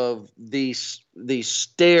of these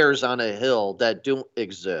stairs on a hill that don't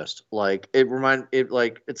exist. Like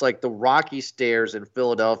it's like the Rocky stairs in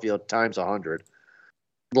Philadelphia times 100.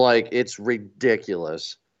 Like it's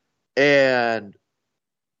ridiculous. And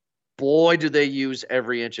boy, do they use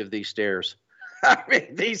every inch of these stairs. I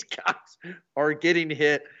mean, these guys are getting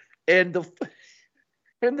hit, and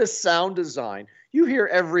the sound design. You hear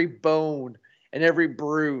every bone and every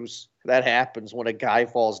bruise that happens when a guy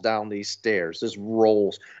falls down these stairs. Just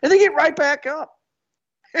rolls, and they get right back up.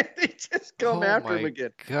 They just come after him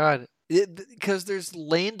again. God, because there's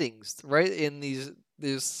landings right in these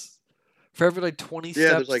for every like 20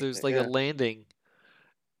 steps, there's like a landing,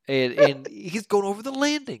 and he's going over the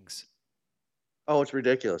landings. Oh, it's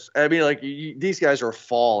ridiculous. I mean, like these guys are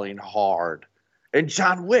falling hard, and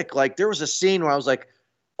John Wick. Like there was a scene where I was like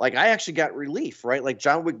I actually got relief, right? Like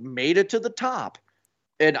John Wick made it to the top,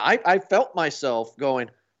 and I felt myself going,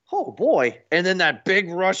 oh boy. And then that big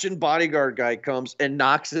Russian bodyguard guy comes and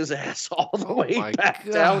knocks his ass all the way back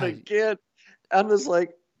down again. I'm just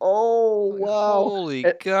like, oh wow. Holy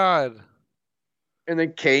God. And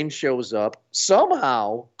then Kane shows up,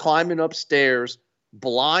 somehow climbing upstairs,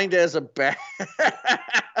 blind as a bat,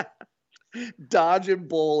 dodging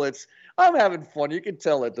bullets. I'm having fun. You can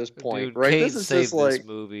tell at this point, Dude, right? Kane This is saved just like this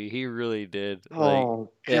movie. He really did.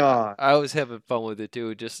 Oh like, God! I was having fun with it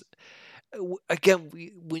too. Just again,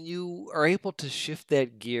 when you are able to shift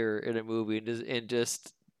that gear in a movie and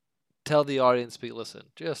just tell the audience, listen,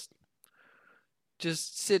 just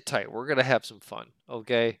sit tight. We're gonna have some fun,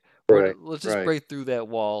 okay? Let's just break through that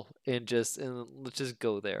wall and let's just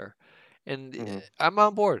go there. And I'm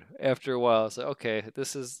on board after a while. It's like, okay,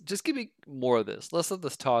 just give me more of this. Less of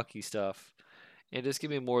this talky stuff, and just give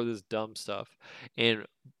me more of this dumb stuff. And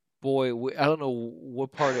boy, I don't know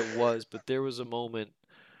what part it was, but there was a moment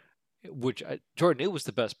which Jordan, it was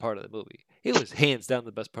the best part of the movie. It was hands down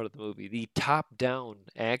the best part of the movie. The top-down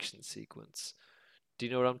action sequence. Do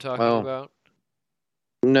you know what I'm talking about?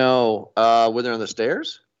 No. When they're on the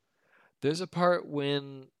stairs? There's a part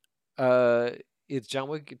when it's John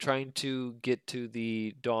Wick trying to get to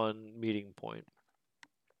the Dawn meeting point.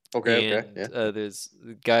 Okay. There's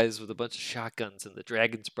guys with a bunch of shotguns and the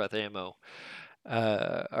dragon's breath ammo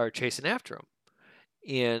are chasing after him.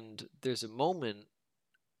 And there's a moment,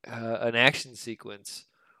 an action sequence,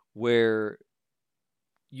 where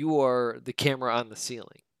you are the camera on the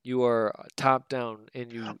ceiling. You are top down,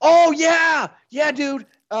 and you. Oh yeah, dude.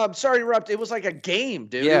 Sorry to interrupt. It was like a game,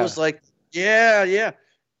 dude. Yeah. It was like, yeah.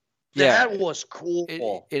 That was cool.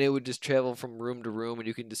 And it would just travel from room to room, and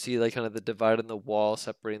you can just see like kind of the divide in the wall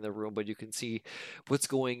separating the room, but you can see what's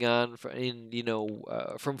going on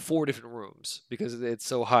from 4 different rooms because it's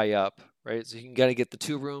so high up, right? So you can kind of get the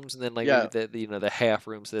 2 rooms and then maybe the half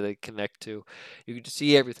rooms that they connect to. You can just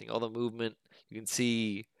see everything, all the movement. You can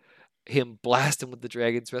see him blast him with the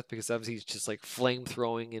dragon's breath because obviously he's just like flame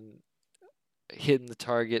throwing and hitting the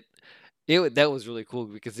target. That was really cool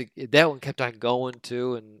because that one kept on going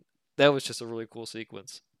too, and that was just a really cool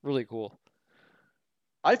sequence. Really cool.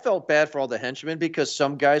 I felt bad for all the henchmen because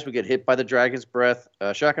some guys would get hit by the dragon's breath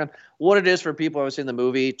shotgun. What it is for people I was in the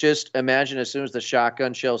movie, just imagine as soon as the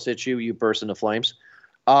shotgun shells hit you, you burst into flames.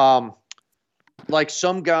 Um, like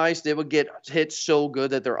some guys, they would get hit so good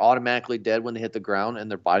that they're automatically dead when they hit the ground and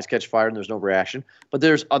their bodies catch fire and there's no reaction. But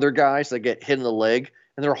there's other guys that get hit in the leg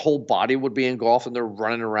and their whole body would be engulfed and they're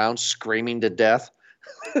running around screaming to death.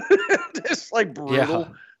 It's like brutal. Yeah.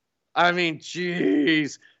 I mean,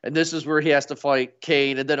 jeez. And this is where he has to fight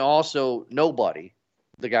Kane and then also Nobody,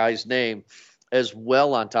 the guy's name, as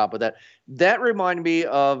well on top of that. That reminded me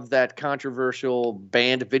of that controversial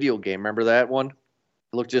banned video game. Remember that one?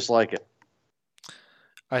 It looked just like it.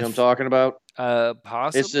 You know what I'm talking about?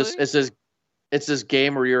 Possibly. It's this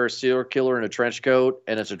game where you're a serial killer in a trench coat,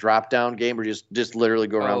 and it's a drop down game where you just literally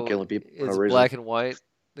go around killing people for no It's reason. black and white.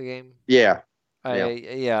 The game. Yeah. I think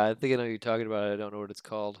I know what you're talking about. I don't know what it's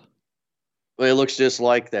called. Well, it looks just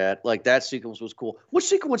like that. Like that sequence was cool. Which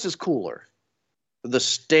sequence is cooler? The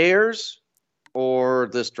stairs or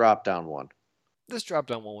this drop down one? This drop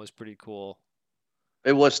down one was pretty cool.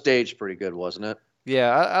 It was staged pretty good, wasn't it?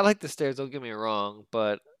 Yeah, I like the stairs. Don't get me wrong,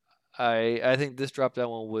 but I think this drop down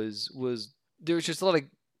one was there was just a lot of,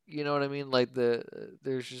 you know what I mean, like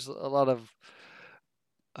there's just a lot of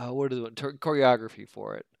what is it, choreography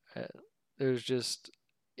for it. There's just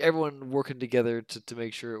everyone working together to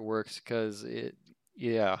make sure it works because I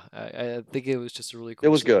think it was just a really cool.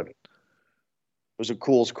 It was scene. good. It was a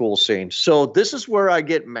cool scene. So this is where I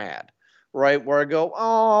get mad, right? Where I go,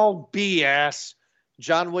 oh BS.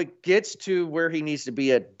 John Wick gets to where he needs to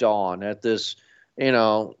be at dawn at this,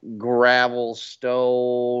 gravel,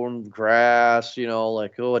 stone, grass,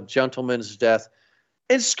 like, a gentleman's death.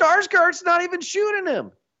 And Skarsgård's not even shooting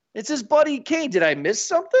him. It's his buddy Kane. Did I miss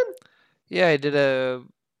something? Yeah, he did a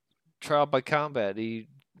trial by combat. He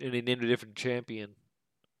named a different champion.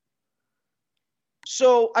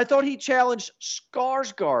 So I thought he challenged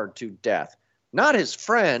Skarsgård to death, not his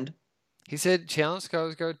friend. He said challenge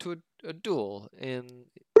Skarsgård to a duel, and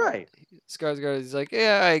right. Skarsgård is like,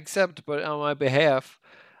 yeah, I accept, but on my behalf,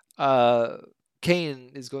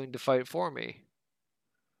 Kane is going to fight for me.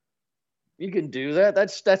 You can do that.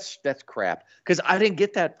 That's crap. Because I didn't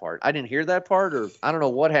get that part. I didn't hear that part, or I don't know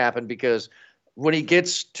what happened. Because when he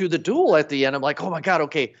gets to the duel at the end, I'm like, oh my god,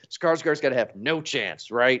 okay, Skarsgård's got to have no chance,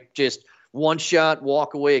 right? Just one shot,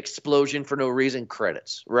 walk away, explosion for no reason,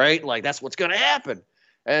 credits, right? Like that's what's gonna happen.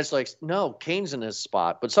 And it's like, no, Kane's in his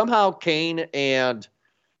spot. But somehow Kane and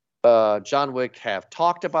John Wick have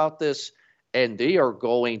talked about this, and they are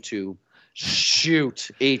going to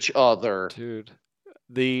shoot each other. Dude,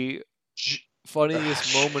 the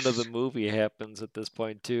funniest moment of the movie happens at this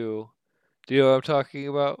point, too. Do you know what I'm talking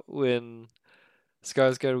about? When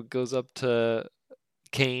Skarsgård goes up to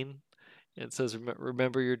Kane and says,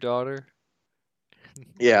 remember your daughter?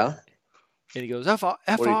 Yeah. And he goes, F off.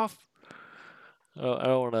 I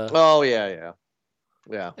don't want to. Oh, yeah.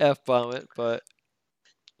 F-bomb it, but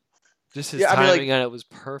just his timing on it was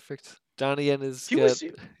perfect. Donnie Yen is he was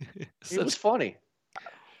funny.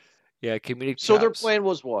 Yeah, comedic So chops. their plan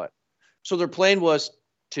was what? So their plan was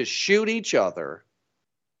to shoot each other,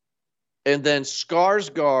 and then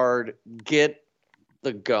Skarsgård get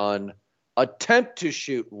the gun, attempt to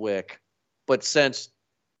shoot Wick, but since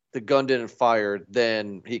the gun didn't fire,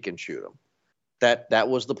 then he can shoot him. That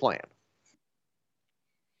was the plan.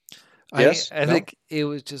 Yes, I think it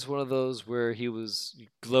was just one of those where he was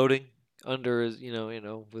gloating under his,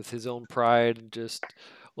 with his own pride and just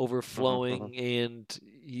overflowing, and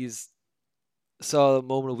he's saw a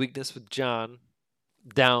moment of weakness with John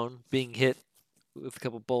down, being hit with a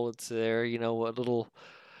couple bullets there. A little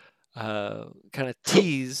kind of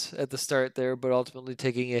tease at the start there, but ultimately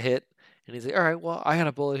taking a hit. And he's like, "All right, well, I got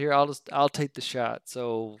a bullet here. I'll take the shot,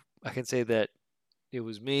 so I can say that it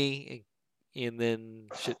was me." And then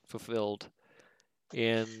shit fulfilled.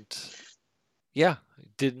 And yeah,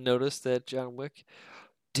 didn't notice that John Wick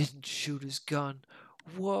didn't shoot his gun.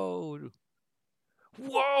 Whoa.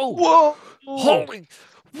 Holy,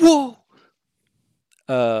 whoa.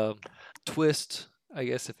 Twist, I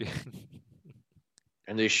guess, if you.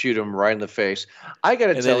 And they shoot him right in the face. I got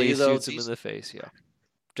to tell you though, shoots him in the face. Yeah,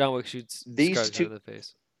 John Wick shoots these Skarsgård two in the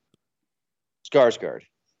face. Skarsgård,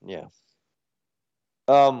 yeah.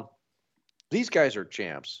 These guys are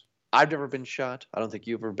champs. I've never been shot. I don't think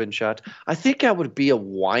you've ever been shot. I think I would be a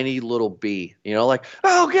whiny little bee. Like,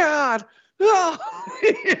 oh God, oh.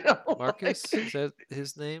 Marcus, is that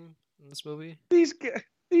his name in this movie? These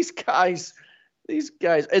guys.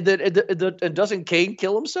 And doesn't Kane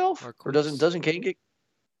kill himself? Marcus. Or doesn't Kane get?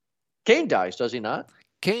 Kane dies, does he not?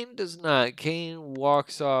 Kane does not. Kane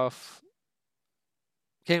walks off.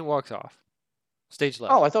 Stage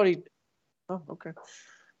left. Oh, I thought he. Oh, okay.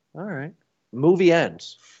 All right. Movie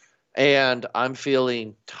ends, and I'm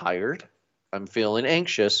feeling tired. I'm feeling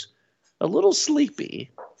anxious, a little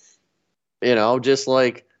sleepy. Just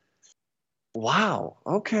like, wow.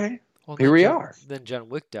 Okay, Well, here we are. then John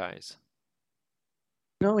Wick dies.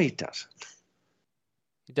 No, he doesn't.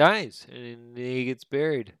 He dies, and he gets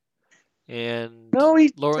buried. And No,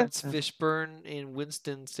 he Lawrence doesn't. Fishburne and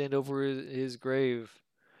Winston stand over his grave,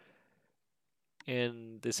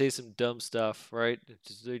 and they say some dumb stuff, right? It's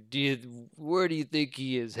just like, where do you think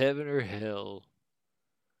he is, heaven or hell?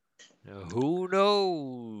 Now, who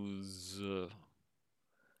knows?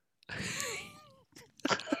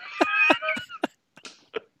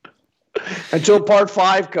 Until part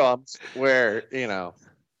 5 comes, where there's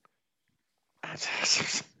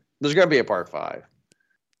gonna be a part 5.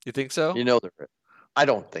 You think so? There is. I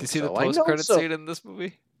don't Do you think see the so. I know post-credit so. scene in this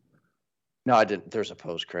movie? No, I didn't. There's a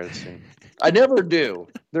post-credit scene. I never do.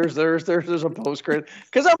 There's a post-credit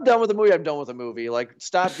because I'm done with the movie. I'm done with the movie. Like,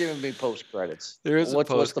 stop giving me post-credits. There is a What's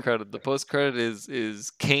the post-credit. The post-credit is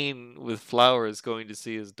Kane with flowers going to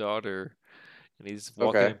see his daughter, and he's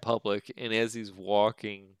walking Okay. in public. And as he's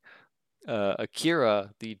walking, Akira,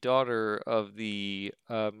 the daughter of the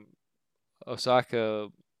Osaka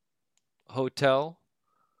hotel,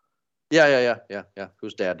 Yeah.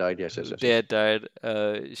 Whose dad died? Yes. whose dad died,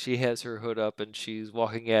 she has her hood up and she's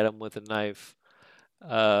walking at him with a knife,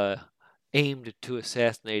 uh, aimed to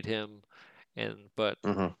assassinate him. But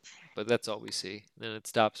Mm-hmm. that's all we see. Then it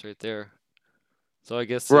stops right there. So I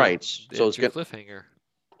guess Right. So it's your cliffhanger.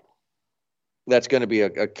 That's going to be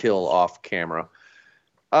a kill off camera.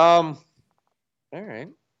 All right.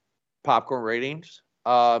 Popcorn ratings.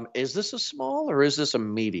 Is this a small or is this a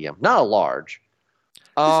medium? Not a large.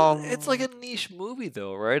 It's like a niche movie,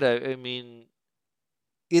 though, right? I mean,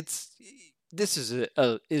 this isn't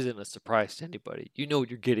a surprise to anybody. You know what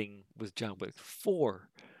you're getting with John Wick 4.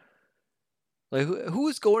 Like,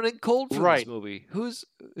 who's going in cold for this movie? Who's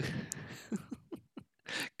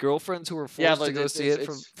girlfriends who were forced to go see it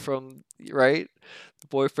from right? The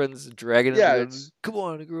boyfriend's dragging him. Come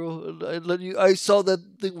on, girl, I saw that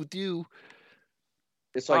thing with you.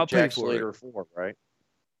 It's like Jack Slater 4, right?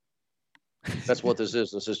 That's what this is.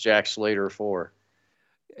 This is Jack Slater 4.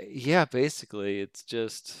 Yeah, basically, it's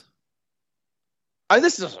just.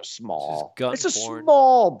 This is a small. It's a porn.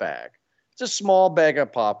 small bag. It's a small bag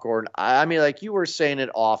of popcorn. I mean, like you were saying it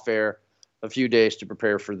off air a few days to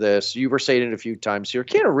prepare for this. You were saying it a few times here.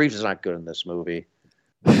 Keanu Reeves is not good in this movie.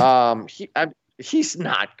 He's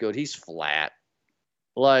not good. He's flat.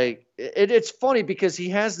 Like it's funny because he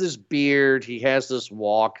has this beard, he has this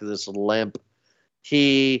walk, this limp.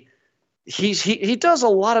 He does a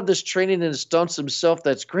lot of this training and stunts himself.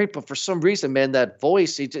 That's great, but for some reason, man, that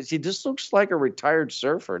voice, he just looks like a retired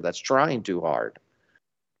surfer that's trying too hard.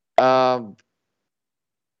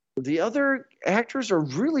 The other actors are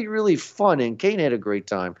really, really fun, and Kane had a great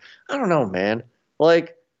time. I don't know, man.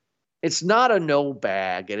 Like, it's not a no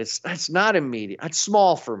bag, and it's not a medium. It's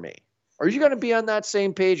small for me. Are you going to be on that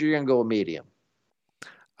same page, or are you going to go a medium?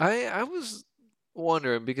 I was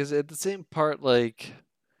wondering because at the same part, like,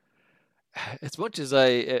 as much as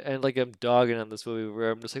I'm dogging on this movie,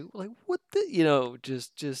 where I'm just like what the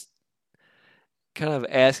just kind of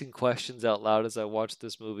asking questions out loud as I watch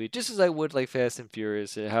this movie, just as I would like Fast and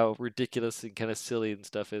Furious and how ridiculous and kind of silly and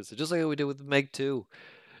stuff is. So just like we did with Meg 2,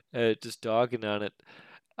 just dogging on it.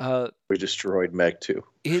 We destroyed Meg 2.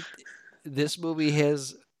 This movie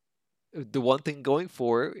has the one thing going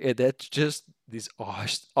for it, that's just these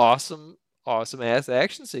awesome ass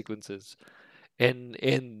action sequences.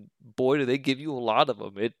 And boy, do they give you a lot of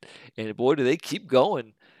them. And boy, do they keep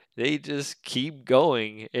going. They just keep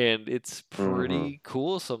going, and it's pretty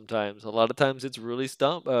cool sometimes. A lot of times it's really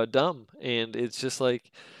dumb, and it's just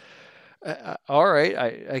like, all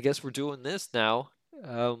right, I guess we're doing this now.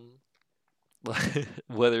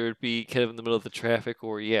 Whether it be kind of in the middle of the traffic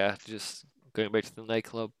or just going back to the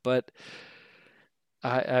nightclub. But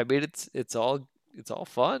I mean, it's all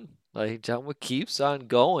fun. Like John Wick keeps on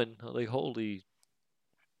going. Like holy.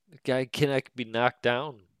 The guy cannot be knocked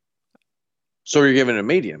down. So you're giving it a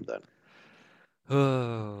medium then?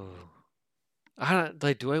 Oh, I don't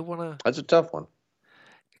like. Do I want to? That's a tough one.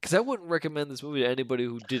 Because I wouldn't recommend this movie to anybody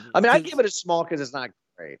who didn't. I mean, I'd give it a small because it's not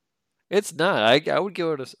great. It's not. I would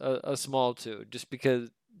give it a small too, just because.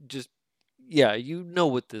 You know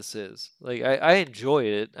what this is. Like I enjoy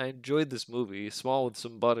it. I enjoyed this movie, small with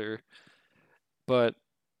some butter. But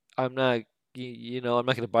I'm not. I'm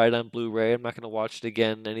not gonna buy it on Blu-ray. I'm not gonna watch it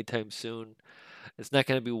again anytime soon. It's not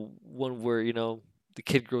going to be one where the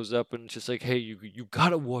kid grows up and it's just like, hey, you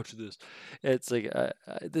gotta watch this. It's like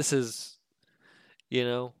this is You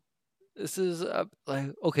know, this is like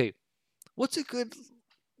okay. What's a good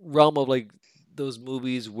realm of like those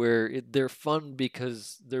movies where they're fun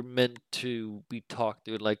because they're meant to be talked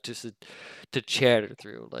through, like just to chatter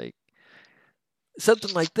through, like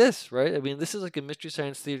something like this, right? I mean, this is like a Mystery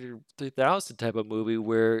Science Theater 3000 type of movie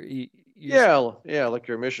where Yeah, like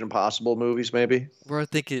your Mission Impossible movies, maybe. where I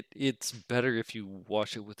think it's better if you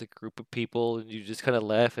watch it with a group of people and you just kind of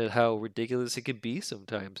laugh at how ridiculous it can be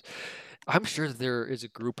sometimes. I'm sure there is a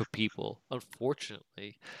group of people,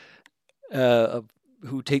 unfortunately, uh,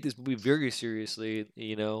 who take this movie very seriously,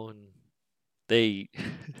 and they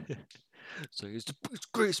so it's the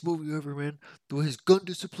greatest movie ever, man. The way his gun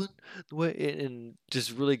discipline, the way and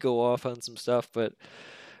just really go off on some stuff, but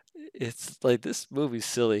it's like this movie's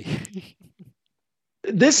silly.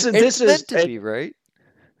 This It's is meant to be, right?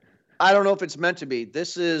 I don't know if it's meant to be.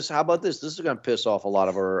 This is how about this? This is going to piss off a lot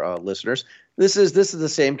of our listeners. This is the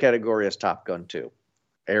same category as Top Gun 2.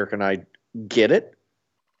 Eric and I get it.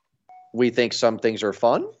 We think some things are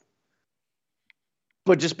fun,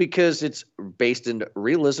 but just because it's based in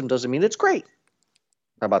realism doesn't mean it's great.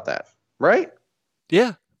 How about that? Right?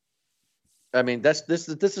 Yeah. I mean, this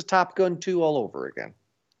is Top Gun 2 all over again.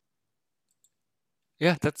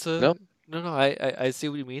 Yeah, that's a No? no. I see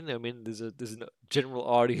what you mean. I mean, there's a general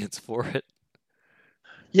audience for it.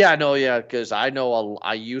 Yeah, no, yeah, because I know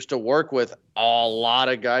I used to work with a lot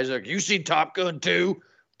of guys like, you seen Top Gun 2?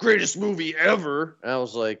 Greatest movie ever. And I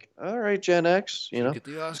was like, all right, Gen X, Get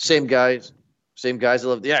the Oscar. same guys that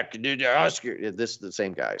love, could do the Oscar. Yeah, the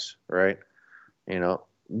same guys, right?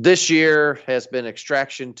 This year has been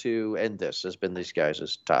Extraction 2, and this has been these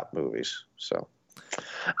guys' top movies. So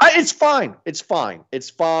it's fine. It's fine.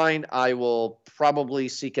 I will probably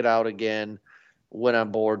seek it out again when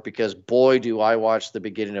I'm bored, because boy, do I watch the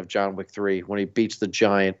beginning of John Wick 3 when he beats the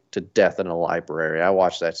giant to death in a library. I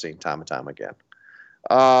watch that scene time and time again.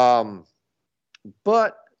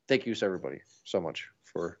 But thank you, everybody, so much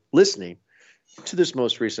for listening to this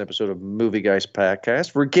most recent episode of Movie Guys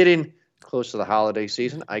Podcast. We're getting close to the holiday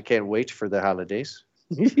season. I can't wait for the holidays.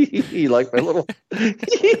 You like my little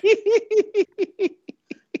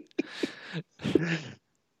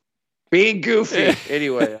being goofy.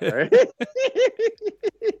 Anyway, all right.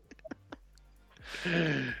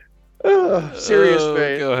 Oh, serious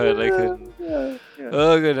face. Go ahead. I couldn't.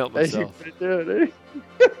 Oh, I couldn't help myself.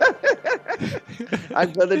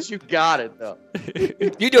 I'm glad that you got it, though.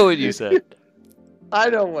 You know what you said. I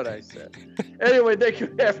know what I said. Anyway, thank you,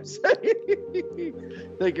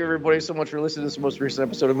 thank you, everybody, so much for listening to this most recent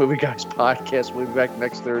episode of Movie Guys Podcast. We'll be back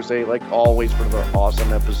next Thursday, like always, for another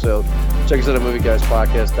awesome episode. Check us out at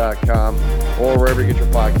movieguyspodcast.com or wherever you get your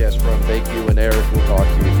podcast from. Thank you, and Eric, we'll talk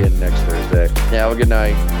to you again next Thursday. Now, have a good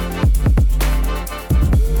night.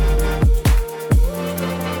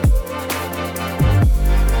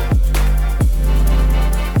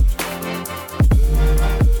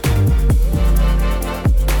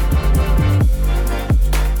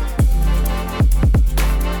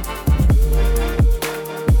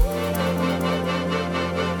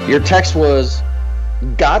 Your text was,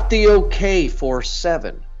 got the okay for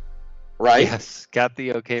 7, right? Yes, got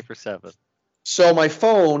the okay for 7. So my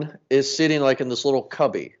phone is sitting like in this little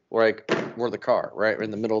cubby, where the car, right?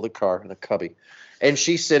 In the middle of the car, in the cubby. And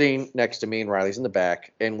she's sitting next to me, and Riley's in the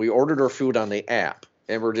back. And we ordered our food on the app,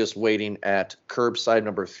 and we're just waiting at curbside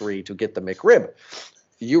number 3 to get the McRib.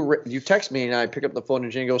 You text me, and I pick up the phone,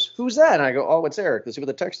 and Jane goes, who's that? And I go, oh, it's Eric. Let's see what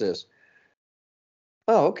the text is.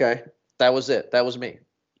 Oh, okay. That was it. That was me.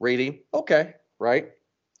 Reading, okay, right?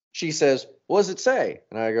 She says, what does it say?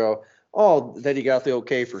 And I go, oh, that he got the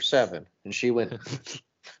okay for 7. And she went,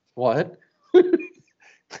 what?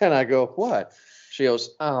 And I go, what? She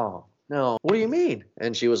goes, oh, no. What do you mean?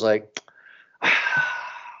 And she was like, and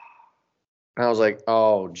I was like,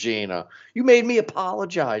 oh, Gina, you made me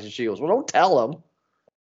apologize. And she goes, well, don't tell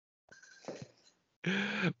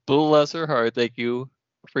him. Bless her heart. Thank you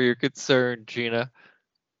for your concern, Gina.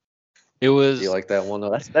 It was. Do you like that one?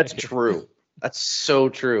 No, that's true. That's so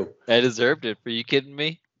true. I deserved it. Are you kidding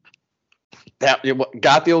me? That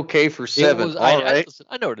got the okay for 7. Was, All right. Listen,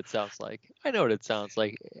 I know what it sounds like.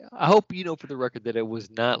 I hope you know for the record that it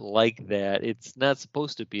was not like that. It's not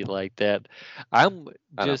supposed to be like that. I'm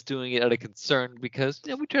just doing it out of concern because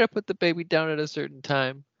we try to put the baby down at a certain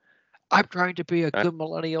time. I'm trying to be a good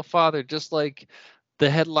millennial father, just like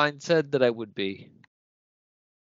the headline said that I would be.